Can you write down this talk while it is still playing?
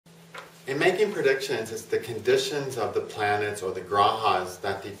In making predictions, it's the conditions of the planets or the grahas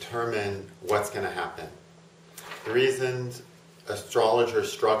that determine what's going to happen. The reasons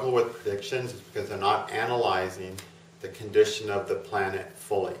astrologers struggle with predictions is because they're not analyzing the condition of the planet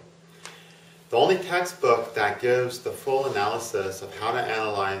fully. The only textbook that gives the full analysis of how to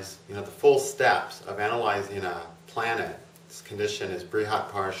analyze, the full steps of analyzing a planet's condition is Brihat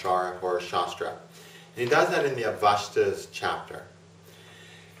Parar Hor Shastra. And he does that in the Avasthas chapter.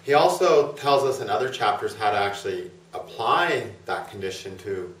 He also tells us in other chapters how to actually apply that condition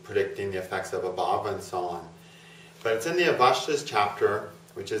to predicting the effects of a bhava and so on. But it's in the Avasthas chapter,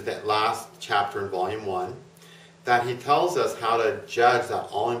 which is the last chapter in volume 1, that he tells us how to judge that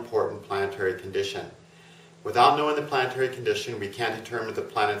all-important planetary condition. Without knowing the planetary condition, we can't determine if the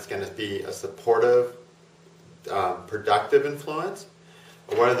planet's going to be a supportive, productive influence,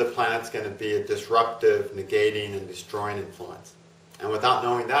 or whether the planet's going to be a disruptive, negating, and destroying influence. And without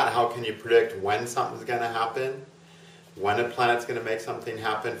knowing that, how can you predict when something's going to happen, when a planet's going to make something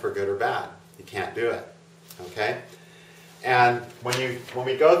happen for good or bad? You can't do it. Okay? And when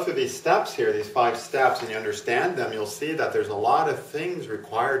we go through these steps here, these 5 steps, and you understand them, you'll see that there's a lot of things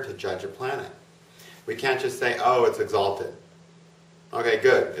required to judge a planet. We can't just say, oh, it's exalted. Okay,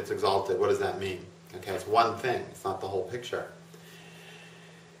 good, it's exalted. What does that mean? Okay, it's one thing. It's not the whole picture.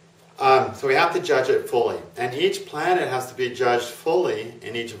 So we have to judge it fully. And each planet has to be judged fully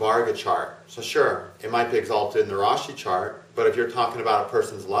in each Varga chart. So sure, it might be exalted in the Rashi chart, but if you're talking about a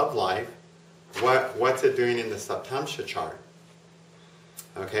person's love life, what's it doing in the Saptamsha chart?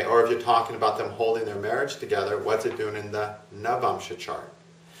 Okay, or if you're talking about them holding their marriage together, what's it doing in the Navamsha chart?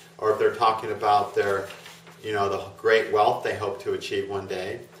 Or if they're talking about their, the great wealth they hope to achieve one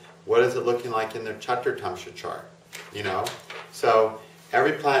day, what is it looking like in their Chaturtamsha chart? So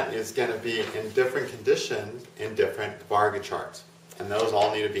every planet is going to be in different conditions in different Varga charts, and those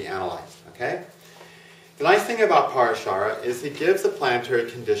all need to be analyzed. Okay. The nice thing about Parashara is he gives the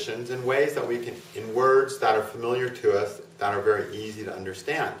planetary conditions in ways that we can, in words that are familiar to us, that are very easy to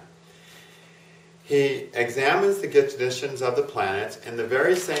understand. He examines the conditions of the planets in the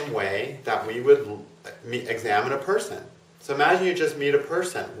very same way that we would examine a person. So imagine you just meet a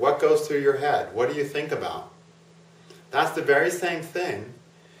person. What goes through your head? What do you think about? That's the very same thing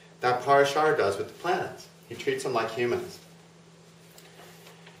that Parashara does with the planets. He treats them like humans.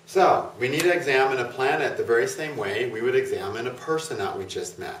 So, we need to examine a planet the very same way we would examine a person that we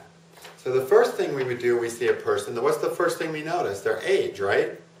just met. So the first thing we would do when we see a person, what's the first thing we notice? Their age,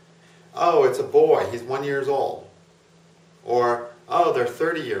 right? Oh, it's a boy, he's 1 year old. Or, oh, they're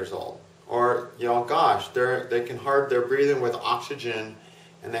 30 years old. Or, gosh, they're breathing with oxygen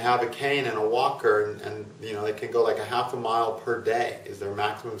and they have a cane and a walker and they can go like a half a mile per day is their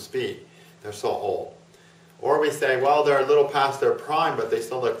maximum speed. They're so old. Or we say, well, they're a little past their prime, but they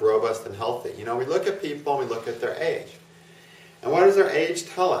still look robust and healthy. We look at people and we look at their age. And what does their age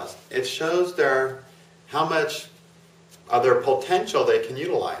tell us? It shows how much of their potential they can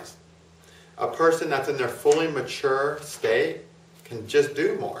utilize. A person that's in their fully mature state can just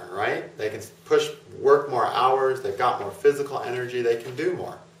do more, right? They can work more hours, they've got more physical energy, they can do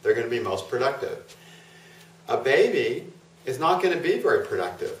more. They're going to be most productive. A baby is not going to be very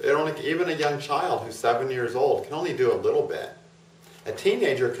productive. Even a young child who's 7 years old can only do a little bit. A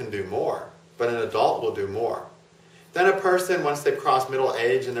teenager can do more, but an adult will do more. Then a person, once they've crossed middle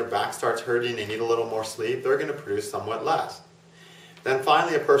age and their back starts hurting, they need a little more sleep, they're going to produce somewhat less. Then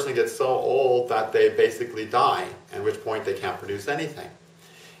finally a person gets so old that they basically die, at which point they can't produce anything.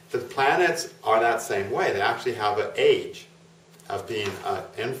 The planets are that same way. They actually have an age of being an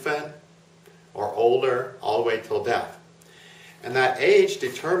infant or older all the way till death. And that age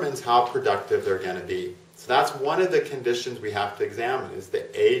determines how productive they're going to be. So that's one of the conditions we have to examine, is the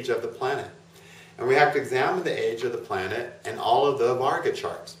age of the planet. And we have to examine the age of the planet in all of the Varga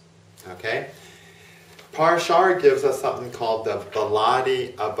charts. Okay? Parashara gives us something called the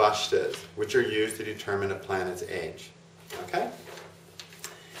Baladi Avasthas, which are used to determine a planet's age. Okay?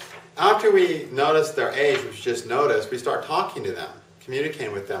 After we notice their age, which we just noticed, we start talking to them,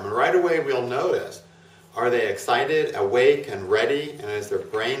 communicating with them. And right away we'll notice, are they excited, awake, and ready? And is their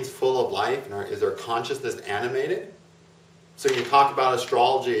brains full of life? And is their consciousness animated? So when you talk about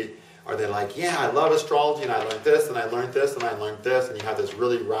astrology, are they like, yeah, I love astrology, and I learned this, and I learned this, and I learned this, and you have this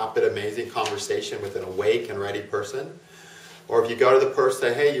really rapid, amazing conversation with an awake and ready person? Or if you go to the person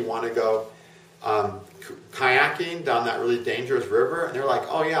and say, hey, you want to go kayaking down that really dangerous river? And they're like,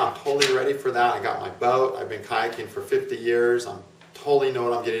 oh yeah, I'm totally ready for that. I got my boat. I've been kayaking for 50 years. I totally know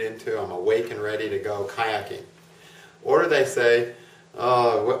what I'm getting into. I'm awake and ready to go kayaking. Or do they say,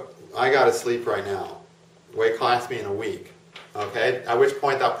 oh, I got to sleep right now. Wait, class me in a week. Okay? At which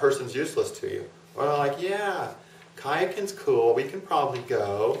point that person's useless to you. Or they're like, yeah, kayaking's cool, we can probably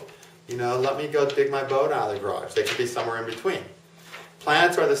go. You know, let me go dig my boat out of the garage. They could be somewhere in between.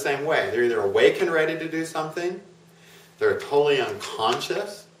 Planets are the same way. They're either awake and ready to do something, they're totally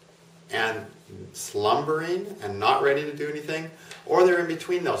unconscious and slumbering and not ready to do anything, or they're in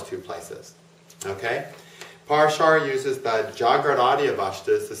between those two places. Okay? Parashar uses the Jagrat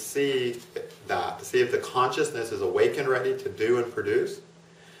Avasthas to see that, to see if the consciousness is awake and ready to do and produce,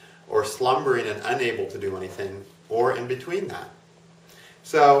 or slumbering and unable to do anything, or in between that.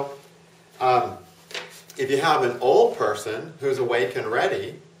 So, if you have an old person who's awake and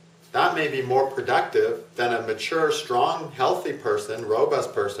ready, that may be more productive than a mature, strong, healthy person,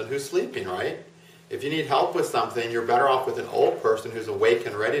 robust person who's sleeping, right? If you need help with something, you're better off with an old person who's awake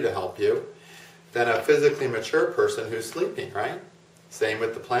and ready to help you than a physically mature person who's sleeping, right? Same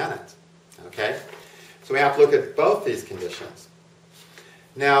with the planets, okay? So we have to look at both these conditions.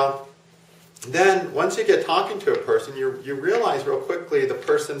 Now, then, once you get talking to a person, you realize real quickly the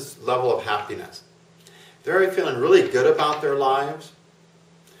person's level of happiness. They're feeling really good about their lives,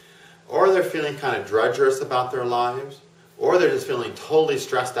 or they're feeling kind of drudgerous about their lives, or they're just feeling totally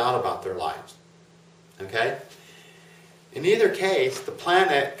stressed out about their lives. Okay? In either case, the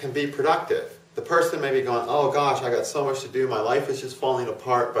planet can be productive. The person may be going, oh gosh, I got so much to do, my life is just falling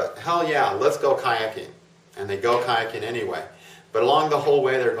apart, but hell yeah, let's go kayaking. And they go kayaking anyway. But along the whole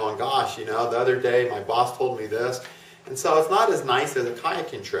way they're going, gosh, you know, the other day my boss told me this. And so it's not as nice as a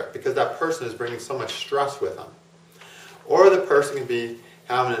kayaking trip because that person is bringing so much stress with them. Or the person can be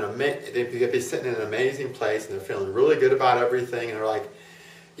having they could be sitting in an amazing place and they're feeling really good about everything and they're like,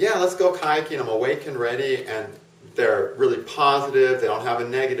 yeah, let's go kayaking, I'm awake and ready, and they're really positive, they don't have a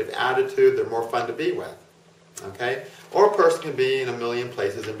negative attitude, they're more fun to be with. Okay? Or a person can be in a million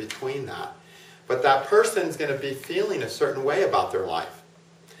places in between that. But that person's going to be feeling a certain way about their life.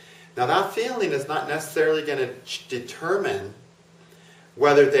 Now that feeling is not necessarily going to determine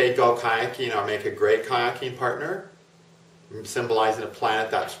whether they go kayaking or make a great kayaking partner, symbolizing a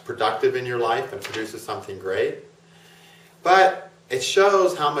planet that's productive in your life and produces something great. But it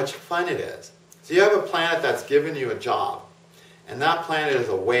shows how much fun it is. So you have a planet that's given you a job, and that planet is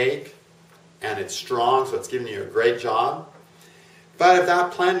awake and it's strong, so it's giving you a great job. But if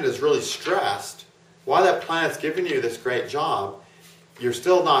that planet is really stressed, while that planet's giving you this great job, you're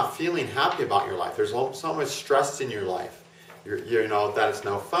still not feeling happy about your life. There's so much stress in your life, you know, that it's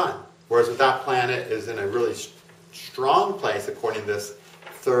no fun. Whereas if that planet is in a really strong place, according to this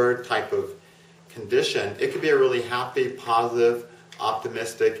third type of condition, it could be a really happy, positive,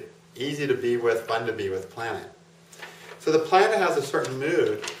 optimistic, easy to be with, fun to be with planet. So the planet has a certain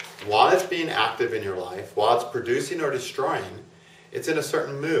mood while it's being active in your life, while it's producing or destroying. It's in a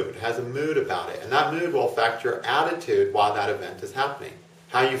certain mood, has a mood about it. And that mood will affect your attitude while that event is happening.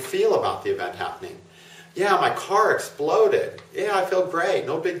 How you feel about the event happening. Yeah, my car exploded. Yeah, I feel great,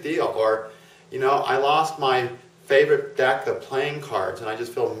 no big deal. Or, you know, I lost my favorite deck of playing cards and I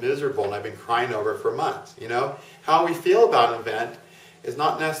just feel miserable and I've been crying over it for months. You know, how we feel about an event is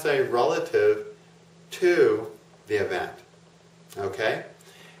not necessarily relative to the event. Okay?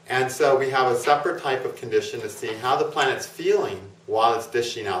 And so we have a separate type of condition to see how the planet's feeling while it's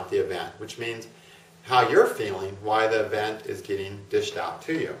dishing out the event, which means how you're feeling while the event is getting dished out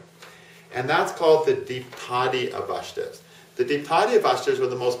to you. And that's called the Diptadi Avasthas. The Diptadi Avasthas are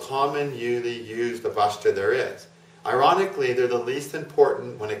the most commonly used Avastha there is. Ironically, they're the least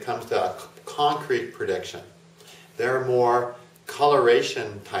important when it comes to a concrete prediction. They're more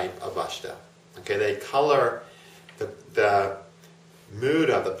coloration type Avastha. Okay, they color the mood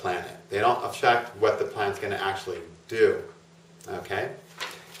of the planet. They don't affect what the planet's going to actually do. Okay?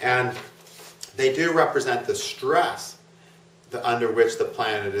 And they do represent the stress under which the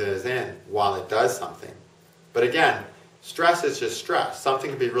planet is in while it does something. But again, stress is just stress. Something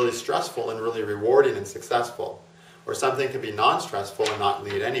can be really stressful and really rewarding and successful. Or something can be non-stressful and not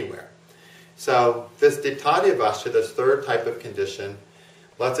lead anywhere. So this Diptadi Avastha, this third type of condition,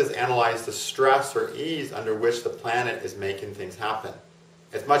 lets us analyze the stress or ease under which the planet is making things happen.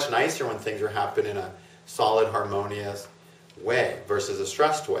 It's much nicer when things are happening in a solid, harmonious way versus a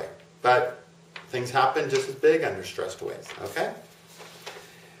stressed way. But things happen just as big under stressed ways, okay?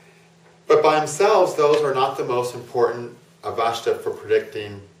 But by themselves, those are not the most important Avastha for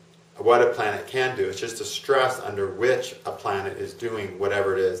predicting what a planet can do. It's just the stress under which a planet is doing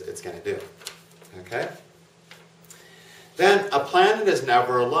whatever it is it's going to do, okay? Then a planet is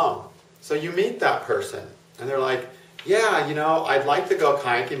never alone. So you meet that person, and they're like, yeah, you know, I'd like to go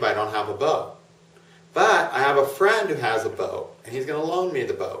kayaking, but I don't have a boat. But I have a friend who has a boat, and he's going to loan me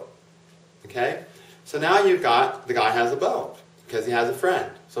the boat. Okay? So now you've got, the guy has a boat because he has a friend.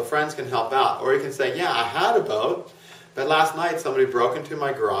 So friends can help out. Or you can say, yeah, I had a boat, but last night somebody broke into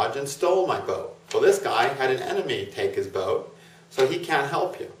my garage and stole my boat. Well, this guy had an enemy take his boat, so he can't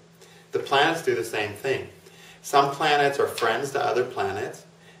help you. The planets do the same thing. Some planets are friends to other planets,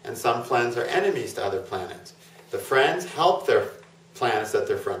 and some planets are enemies to other planets. The friends help their planets that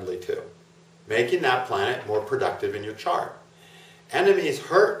they're friendly to, making that planet more productive in your chart. Enemies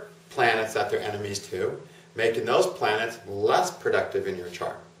hurt planets that they're enemies to, making those planets less productive in your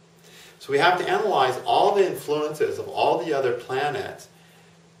chart. So we have to analyze all the influences of all the other planets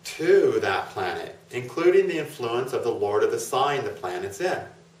to that planet, including the influence of the lord of the sign the planet's in.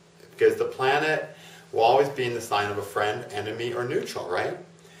 Because the planet will always be in the sign of a friend, enemy, or neutral, right?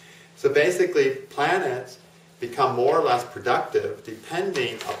 So basically, planets become more or less productive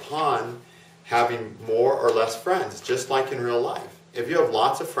depending upon having more or less friends, just like in real life. If you have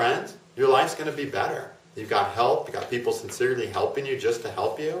lots of friends, your life's going to be better. You've got help, you've got people sincerely helping you just to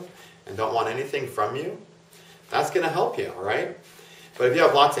help you and don't want anything from you. That's going to help you, right? But if you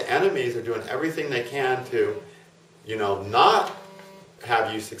have lots of enemies who are doing everything they can to, not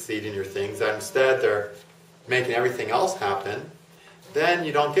have you succeed in your things, and instead they're making everything else happen, then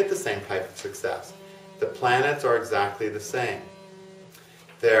you don't get the same type of success. The planets are exactly the same.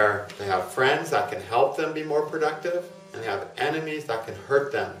 They have friends that can help them be more productive, and they have enemies that can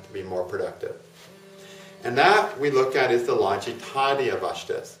hurt them to be more productive. And that we look at is the Logitati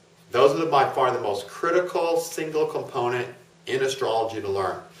Avasthas. Those are by far the most critical single component in astrology to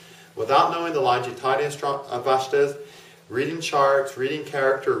learn. Without knowing the Logitati Avasthas, reading charts, reading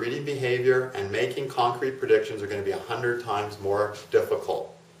character, reading behavior, and making concrete predictions are going to be 100 times more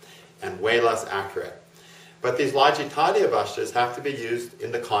difficult and way less accurate. But these Logitati Avasthas have to be used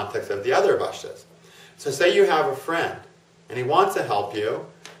in the context of the other Avasthas. So say you have a friend, and he wants to help you,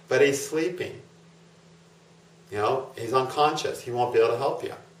 but he's sleeping. He's unconscious. He won't be able to help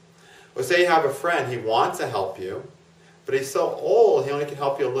you. Or say you have a friend, he wants to help you, but he's so old, he only can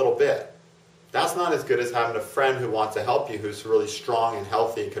help you a little bit. That's not as good as having a friend who wants to help you, who's really strong and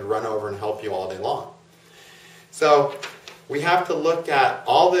healthy and can run over and help you all day long. So we have to look at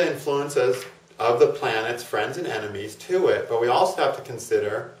all the influences of the planets, friends and enemies, to it, but we also have to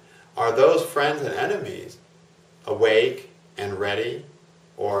consider, are those friends and enemies awake and ready,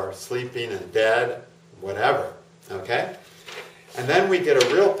 or sleeping and dead, whatever, okay? And then we get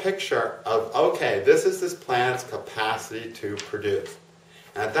a real picture of, okay, this is this planet's capacity to produce.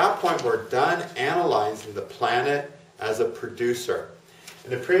 And at that point, we're done analyzing the planet as a producer.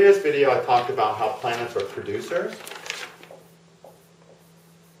 In the previous video, I talked about how planets are producers.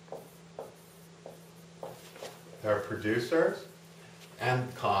 They're producers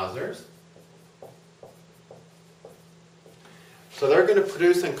and causers. So they're going to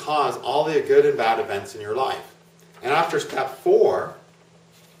produce and cause all the good and bad events in your life. And after step 4,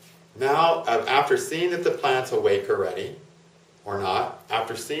 now after seeing that the planet's awake already, or not,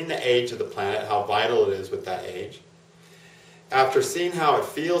 after seeing the age of the planet, how vital it is with that age, after seeing how it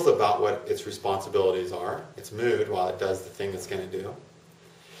feels about what its responsibilities are, its mood while it does the thing it's going to do,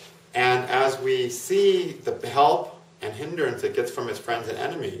 and as we see the help and hindrance it gets from its friends and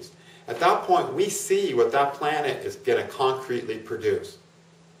enemies, at that point we see what that planet is going to concretely produce.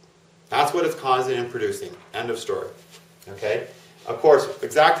 That's what it's causing and producing. End of story. Okay? Of course,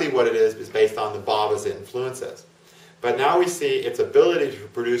 exactly what it is based on the Avas it influences. But now we see its ability to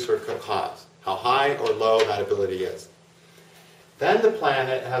produce or cause, how high or low that ability is. Then the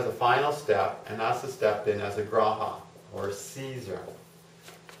planet has a final step, and that's the step in as a graha, or Caesar.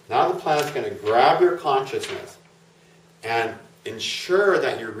 Now the planet's going to grab your consciousness and ensure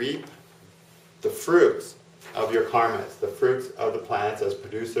that you reap the fruits of your karmas, the fruits of the planets as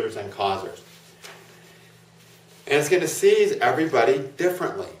producers and causers. And it's going to seize everybody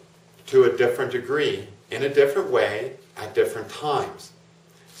differently, to a different degree, in a different way, at different times.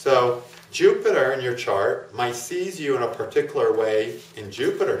 So Jupiter in your chart might seize you in a particular way in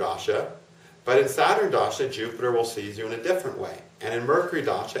Jupiter Dasha, but in Saturn Dasha, Jupiter will seize you in a different way. And in Mercury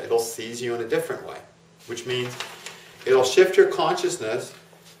Dasha, it'll seize you in a different way, which means it'll shift your consciousness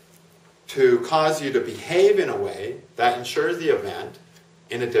to cause you to behave in a way that ensures the event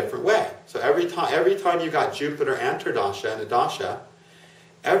in a different way. So every time you got Jupiter Antardasha in a dasha,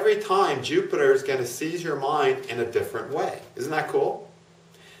 every time Jupiter is going to seize your mind in a different way. Isn't that cool?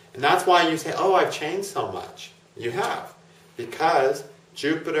 And that's why you say, oh, I've changed so much. You have. Because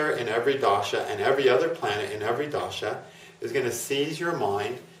Jupiter in every dasha and every other planet in every dasha is going to seize your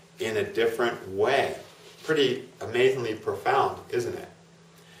mind in a different way. Pretty amazingly profound, isn't it?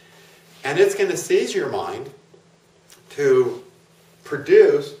 And it's going to seize your mind to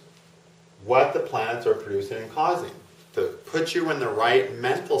produce what the planets are producing and causing, to put you in the right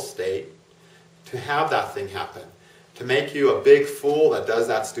mental state to have that thing happen, to make you a big fool that does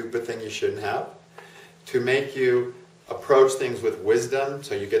that stupid thing you shouldn't have, to make you approach things with wisdom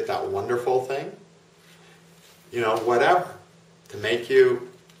so you get that wonderful thing, whatever, to make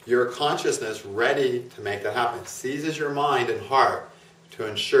your consciousness ready to make that happen. It seizes your mind and heart to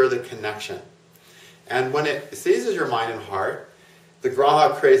ensure the connection. And when it seizes your mind and heart, the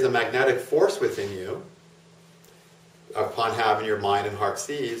graha creates a magnetic force within you upon having your mind and heart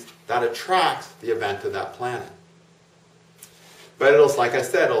seized that attracts the event of that planet. But it'll, like I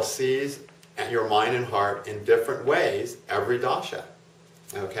said, it'll seize your mind and heart in different ways every dasha.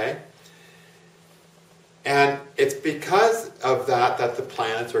 Okay? And it's because of that the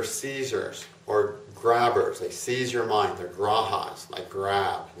planets are seizers or grabbers. They seize your mind. They're grahas, like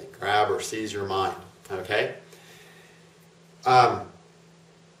grab. They grab or seize your mind. Okay?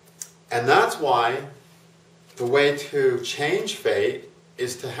 And that's why the way to change fate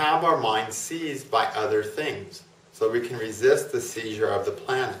is to have our mind seized by other things, so we can resist the seizure of the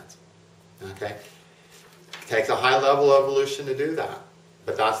planets. Okay? It takes a high level of evolution to do that.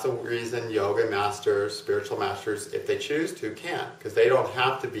 But that's the reason yoga masters, spiritual masters, if they choose to, can. Because they don't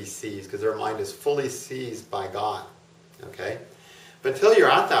have to be seized, because their mind is fully seized by God. Okay? But until you're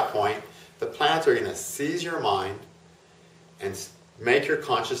at that point, the planets are going to seize your mind and make your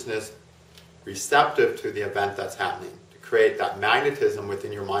consciousness receptive to the event that's happening, to create that magnetism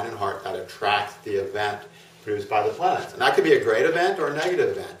within your mind and heart that attracts the event produced by the planets. And that could be a great event or a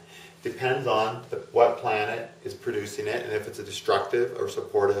negative event. Depends on what planet is producing it and if it's a destructive or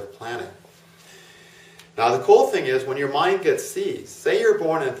supportive planet. Now the cool thing is when your mind gets seized, say you're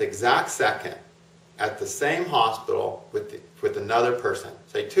born at the exact second at the same hospital with another person.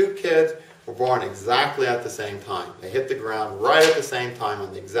 Say two kids were born exactly at the same time. They hit the ground right at the same time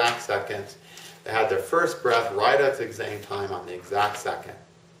on the exact seconds. They had their first breath right at the same time on the exact second.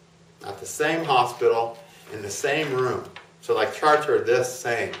 At the same hospital, in the same room. So like charts are this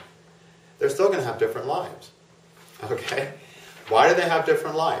same. They're still going to have different lives. Okay? Why do they have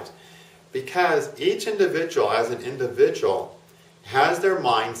different lives? Because each individual, as an individual, has their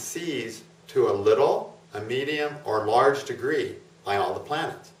mind seized to a little, a medium, or large degree by all the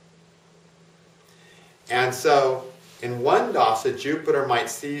planets. And so, in one dasha, Jupiter might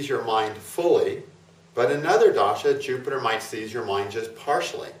seize your mind fully, but in another dasha, Jupiter might seize your mind just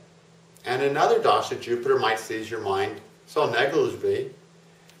partially. And in another dasha, Jupiter might seize your mind so negligibly,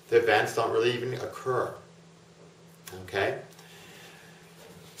 the events don't really even occur. Okay?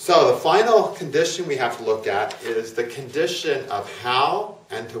 So the final condition we have to look at is the condition of how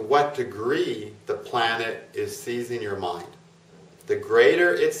and to what degree the planet is seizing your mind. The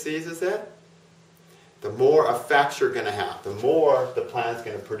greater it seizes it, the more effects you're going to have. The more the planet's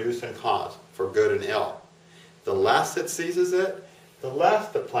going to produce and cause for good and ill. The less it seizes it, the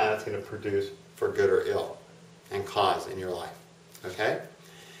less the planet's going to produce for good or ill and cause in your life. Okay?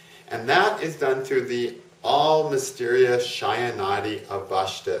 And that is done through the all-mysterious Shayanadi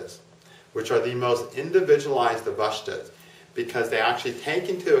Avasthas, which are the most individualized Avasthas, because they actually take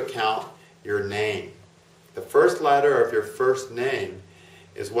into account your name. The first letter of your first name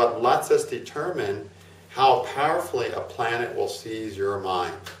is what lets us determine how powerfully a planet will seize your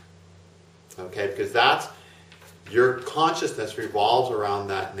mind. Okay, because that's, your consciousness revolves around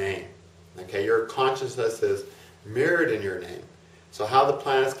that name. Okay, your consciousness is mirrored in your name. So how the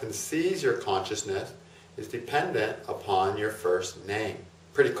planets can seize your consciousness is dependent upon your first name.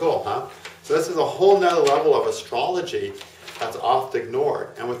 Pretty cool, huh? So this is a whole nother level of astrology that's oft ignored,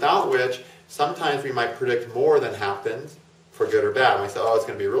 and without which sometimes we might predict more than happens for good or bad. We say, oh, it's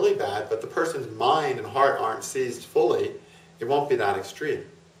going to be really bad, but the person's mind and heart aren't seized fully, it won't be that extreme.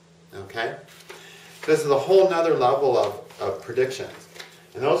 Okay? So this is a whole nother level of predictions.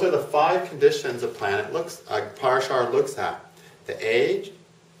 And those are the 5 conditions a planet Parashar looks at. The age,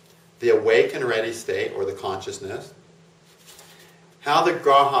 the awake and ready state, or the consciousness, how the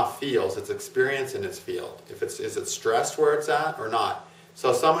graha feels, its experience in its field. Is it stressed where it's at or not?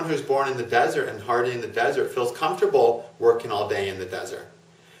 So someone who's born in the desert and hardy in the desert feels comfortable working all day in the desert.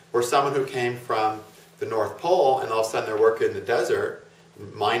 Or someone who came from the North Pole and all of a sudden they're working in the desert,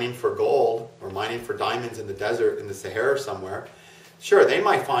 mining for gold or mining for diamonds in the desert in the Sahara somewhere. Sure, they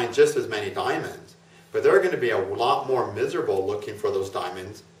might find just as many diamonds, but they're going to be a lot more miserable looking for those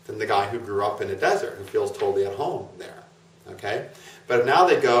diamonds than the guy who grew up in a desert, who feels totally at home there. Okay? But now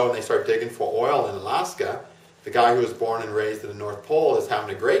they go and they start digging for oil in Alaska. The guy who was born and raised in the North Pole is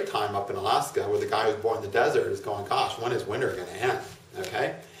having a great time up in Alaska, where the guy who was born in the desert is going, gosh, when is winter going to end?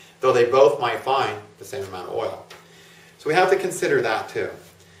 Okay? Though they both might find the same amount of oil. So we have to consider that too.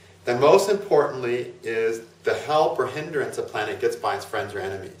 then most importantly is the help or hindrance a planet gets by its friends or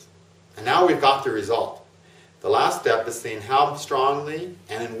enemies. And now we've got the result. The last step is seeing how strongly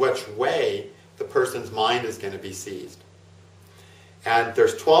and in which way the person's mind is going to be seized. And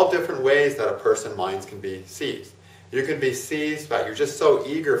there's 12 different ways that a person's mind can be seized. You can be seized that you're just so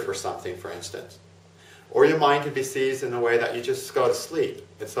eager for something, for instance. Or your mind can be seized in a way that you just go to sleep.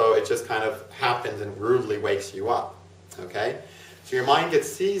 And so it just kind of happens and rudely wakes you up. Okay? So your mind gets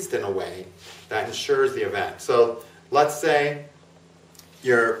seized in a way that ensures the event. So let's say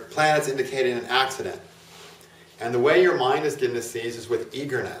your planet's indicating an accident. And the way your mind is getting seized is with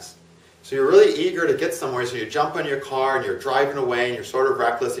eagerness. So you're really eager to get somewhere, so you jump in your car and you're driving away and you're sort of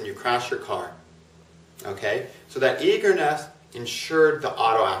reckless and you crash your car. Okay? So that eagerness ensured the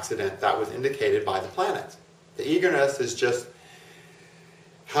auto accident that was indicated by the planets. The eagerness is just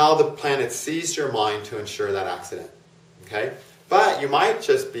how the planet seized your mind to ensure that accident. Okay? But you might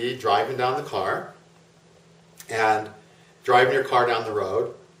just be driving down the car and driving your car down the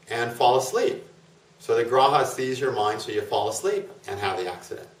road and fall asleep. So the grahas seize your mind so you fall asleep and have the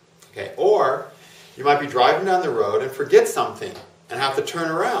accident. Okay? Or you might be driving down the road and forget something and have to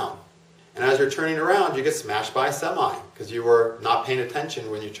turn around. And as you're turning around, you get smashed by a semi because you were not paying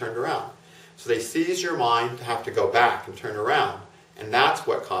attention when you turned around. So they seize your mind to have to go back and turn around. And that's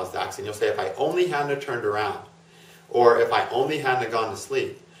what caused the accident. You'll say, if I only hadn't turned around, or if I only hadn't gone to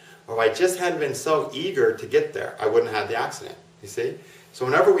sleep, or if I just hadn't been so eager to get there, I wouldn't have had the accident. You see? So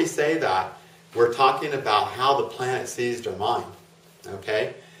whenever we say that, we're talking about how the planet seized our mind.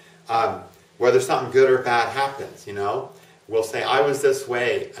 Okay? Whether something good or bad happens, you know? We'll say, I was this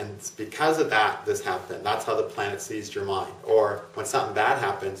way, and because of that, this happened. That's how the planet seized your mind. Or when something bad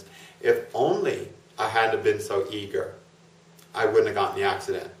happens, if only I hadn't been so eager, I wouldn't have gotten the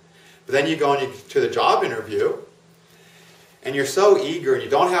accident. But then you go to the job interview, and you're so eager, and you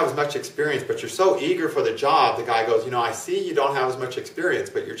don't have as much experience, but you're so eager for the job, the guy goes, you know, I see you don't have as much experience,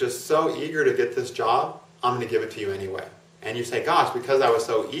 but you're just so eager to get this job, I'm going to give it to you anyway. And you say, gosh, because I was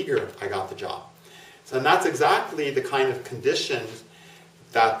so eager, I got the job. So that's exactly the kind of conditions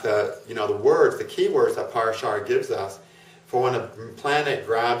that the words, the keywords that Parashar gives us for when a planet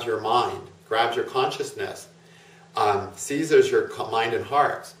grabs your mind, grabs your consciousness, seizes your mind and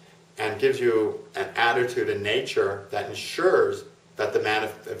hearts, and gives you an attitude in nature that ensures that the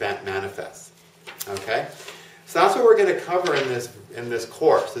event manifests. Okay? So that's what we're going to cover in this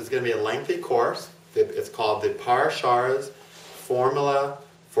course. It's going to be a lengthy course. It's called the Parashar's Formula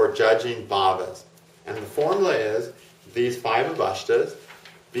for Judging Bhavas. And the formula is these 5 Avasthas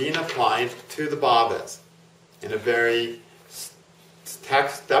being applied to the bhavas in a very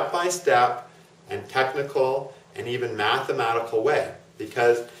step-by-step and technical and even mathematical way.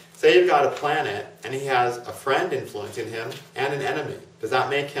 Because say you've got a planet and he has a friend influencing him and an enemy. Does that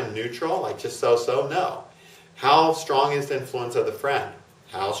make him neutral, like just so-so? No. How strong is the influence of the friend?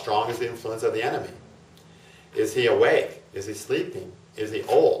 How strong is the influence of the enemy? Is he awake? Is he sleeping? Is he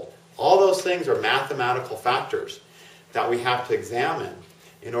old? All those things are mathematical factors that we have to examine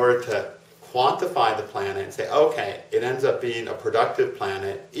in order to quantify the planet and say, okay, it ends up being a productive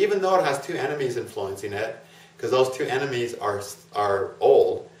planet, even though it has 2 enemies influencing it, because those 2 enemies are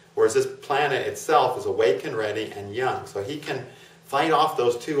old, whereas this planet itself is awake and ready and young. So he can fight off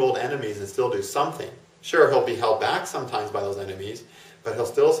those 2 old enemies and still do something. Sure, he'll be held back sometimes by those enemies, but he'll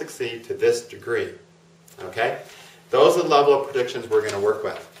still succeed to this degree. Okay? Those are the level of predictions we're going to work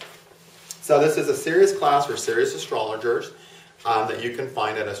with. So this is a serious class for serious astrologers that you can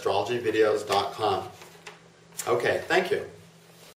find at astrologyvideos.com. Okay, thank you.